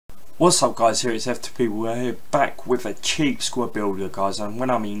What's up guys, here it's F2P. We're here back with a cheap squad builder guys, and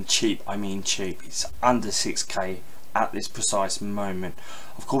when I mean cheap, I mean cheap. It's under 6k at this precise moment.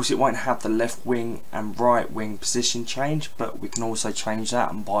 Of course it won't have the left wing and right wing position change, but we can also change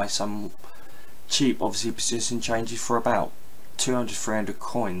that and buy some cheap obviously position changes for about 200-300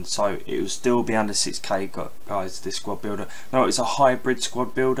 coins, so it will still be under 6k guys, this squad builder. Now it's a hybrid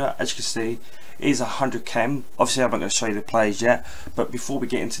squad builder. As you can see, it is 100 chem. Obviously I'm not going to show you the players yet, but before we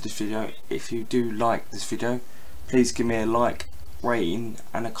get into this video, if you do like this video, please give me a like, rating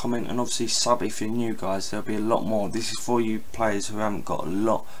and a comment, and obviously sub if you're new guys. There'll be a lot more. This is for you players who haven't got a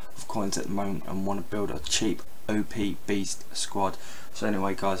lot of coins at the moment and want to build a cheap OP beast squad. So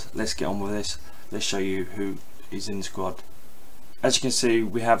anyway guys, let's get on with this. Let's show you who is in the squad. As you can see,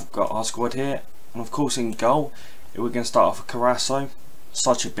 we have got our squad here, and of course in goal we're going to start off with Carasso.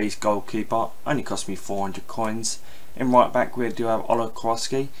 Such a beast goalkeeper, only cost me 400 coins. In right back we do have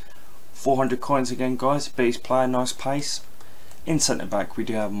Olakowski, 400 coins again guys, beast player, nice pace. In centre back we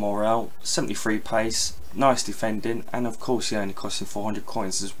do have Morel, 73 pace, nice defending, and of course he only costs 400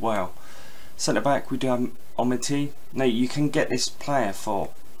 coins as well. Centre back we do have Omiti. Now you can get this player for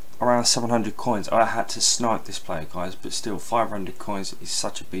around 700 coins. I had to snipe this player guys, but still 500 coins is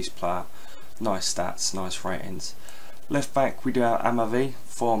such a beast player. Nice stats, nice ratings. Left back we do have Amavi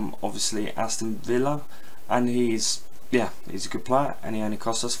from obviously Aston Villa, and he's a good player and he only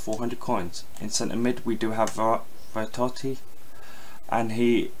costs us 400 coins. In centre mid we do have Vertotti, and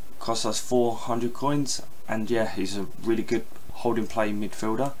he costs us 400 coins, and yeah, he's a really good holding play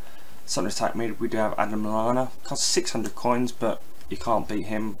midfielder. Centre attack mid we do have Adam Lallana, costs 600 coins, but you can't beat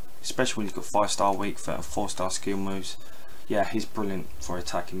him, especially when he's got 5-star weak foot and 4-star skill moves. Yeah, he's brilliant for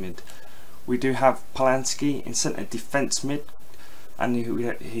attacking mid. We do have Polanski in centre defence mid, and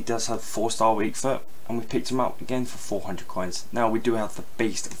he does have 4-star weak foot, and we picked him up again for 400 coins. Now we do have the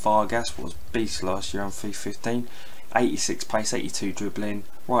beast Vargas, was beast last year on FIFA 15, 86 pace, 82 dribbling,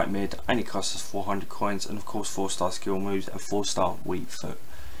 right mid, only costs us 400 coins, and of course 4-star skill moves and 4-star weak foot.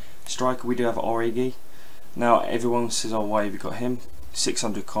 Striker we do have Origi. Now everyone says, oh why have you got him?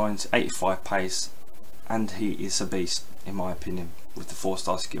 600 coins, 85 pace, and he is a beast in my opinion with the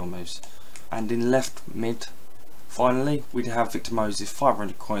 4-star skill moves. And in left mid finally we have Victor Moses,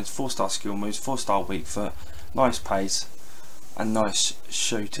 500 coins, 4-star skill moves, 4-star weak foot, nice pace and nice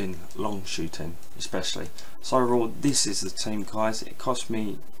shooting, long shooting especially. So overall this is the team guys. It cost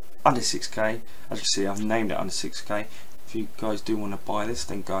me under 6k. As you see, I've named it under 6k. If you guys do want to buy this,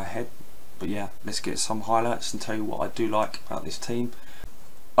 then go ahead. But yeah, let's get some highlights and tell you what I do like about this team.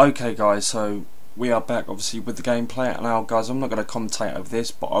 Okay guys, so we are back obviously with the gameplay. Now guys, I'm not going to commentate over this,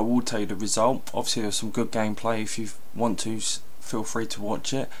 but I will tell you the result. Obviously there's some good gameplay. If you want to, feel free to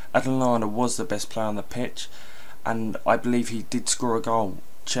watch it. Adelana was the best player on the pitch, and I believe he did score a goal.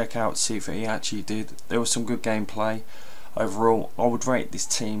 Check out, see if he actually did. There was some good gameplay. Overall I would rate this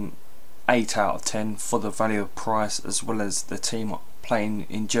team 8 out of 10 for the value of price, as well as the team playing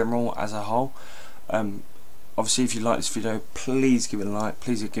in general as a whole. Obviously if you like this video, please give it a like,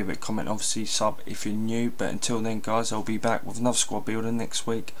 please give it a comment, obviously sub if you're new. But until then guys, I'll be back with another squad builder next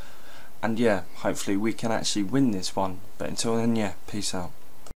week, and yeah, hopefully we can actually win this one. But until then, yeah, peace out.